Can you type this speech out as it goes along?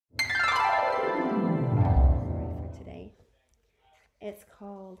It's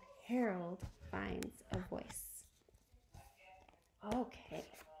called Harold Finds a Voice. Okay,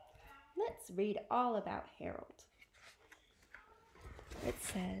 let's read all about Harold. It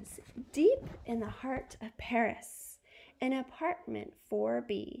says, deep in the heart of Paris, in apartment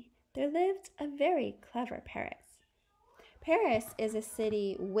 4B, there lived a very clever parrot. Paris is a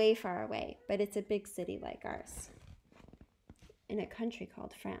city way far away, but it's a big city like ours, in a country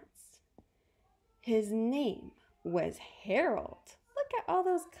called France. His name was Harold. Look at all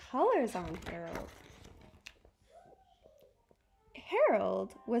those colors on Harold.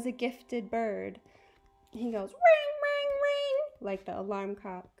 Harold was a gifted bird. He goes, ring, ring, ring, like the alarm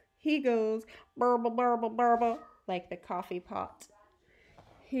clock. He goes, burble, burble, burble, like the coffee pot.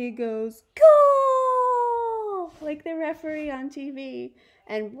 He goes, goal, like the referee on TV,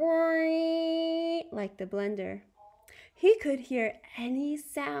 and like the blender. He could hear any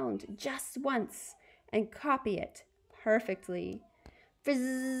sound just once and copy it perfectly.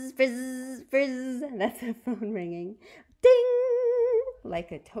 Frizz, frizz, frizz, that's the phone ringing. Ding,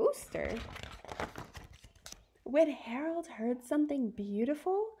 like a toaster. When Harold heard something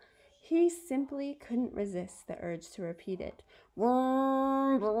beautiful, he simply couldn't resist the urge to repeat it.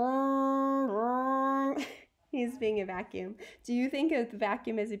 He's being a vacuum. Do you think of the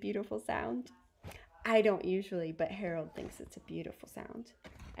vacuum as a beautiful sound? I don't usually, but Harold thinks it's a beautiful sound.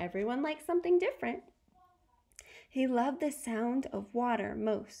 Everyone likes something different. He loved the sound of water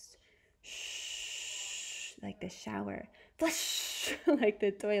most. Shh, like the shower. Flush, like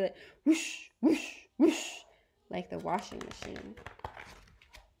the toilet. Whoosh, whoosh, whoosh, like the washing machine.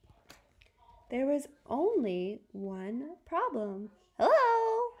 There was only one problem. Hello,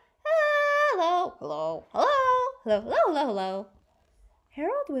 hello, hello, hello, hello, hello, hello, hello.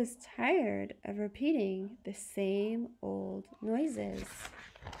 Harold was tired of repeating the same old noises.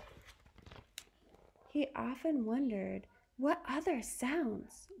 He often wondered what other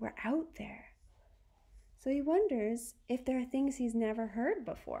sounds were out there. So he wonders if there are things he's never heard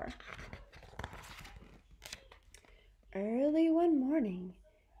before. Early one morning,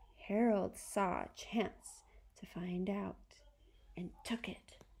 Harold saw a chance to find out and took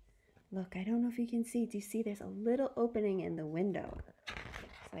it. Look, I don't know if you can see. Do you see there's a little opening in the window?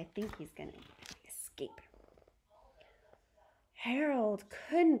 So I think he's going to escape. Harold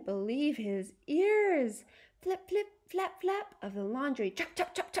couldn't believe his ears. Flip, flip, flap, flap of the laundry. Chop,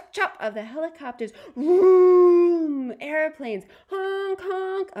 chop, chop, chop, chop of the helicopters. Vroom, airplanes. Honk,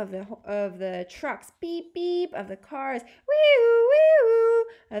 honk of the trucks. Beep, beep of the cars. Wee-oo, wee-oo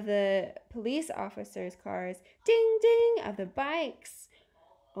of the police officers' cars. Ding, ding of the bikes.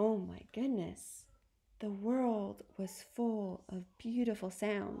 Oh my goodness. The world was full of beautiful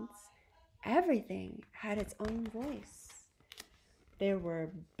sounds. Everything had its own voice. There were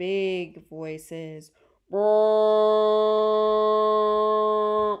big voices.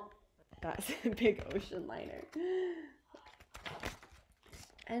 That's a big ocean liner.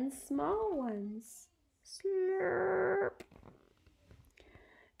 And small ones. Slurp.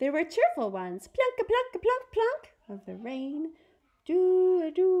 There were cheerful ones. Plunk, a plunk, a plunk, plunk of the rain. Do, a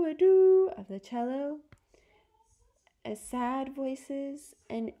do, a do of the cello. Sad voices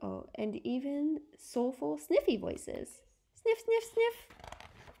and even soulful sniffy voices. Sniff, sniff, sniff.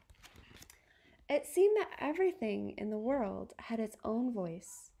 It seemed that everything in the world had its own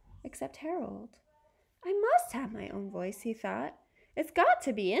voice, except Harold. I must have my own voice, he thought. It's got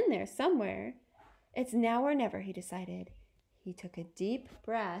to be in there somewhere. It's now or never, he decided. He took a deep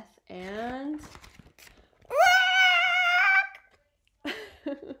breath and...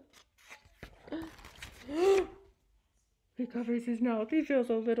 He covers his mouth. He feels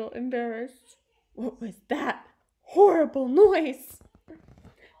a little embarrassed. What was that horrible noise?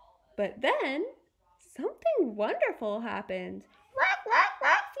 But then something wonderful happened. Rock, rock,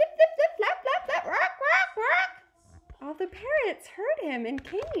 rock, flip, flip, flip, flap, flap, flap, rock, rock, rock. All the parrots heard him and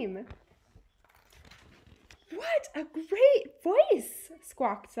came. What a great voice,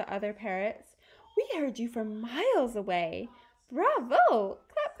 squawked the other parrots. We heard you from miles away. Bravo!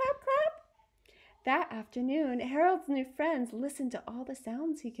 Clap, clap, clap. That afternoon, Harold's new friends listened to all the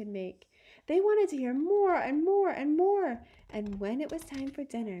sounds he could make. They wanted to hear more and more and more. And when it was time for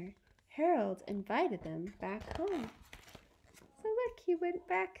dinner, Harold invited them back home. So look, he went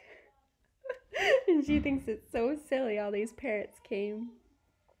back. And she thinks it's so silly all these parrots came.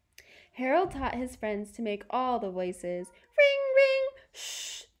 Harold taught his friends to make all the voices. Ring, ring,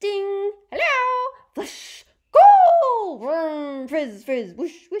 shh, ding, hello, flush, go, vroom, frizz, frizz,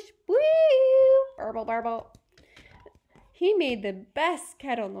 whoosh, whoosh, woo, burble, burble. He made the best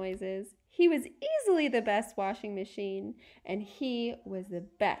kettle noises. He was easily the best washing machine, and he was the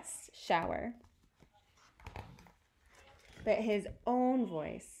best shower. but his own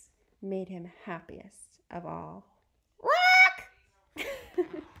voice made him happiest of all.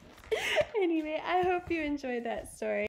 Anyway, I hope you enjoyed that story.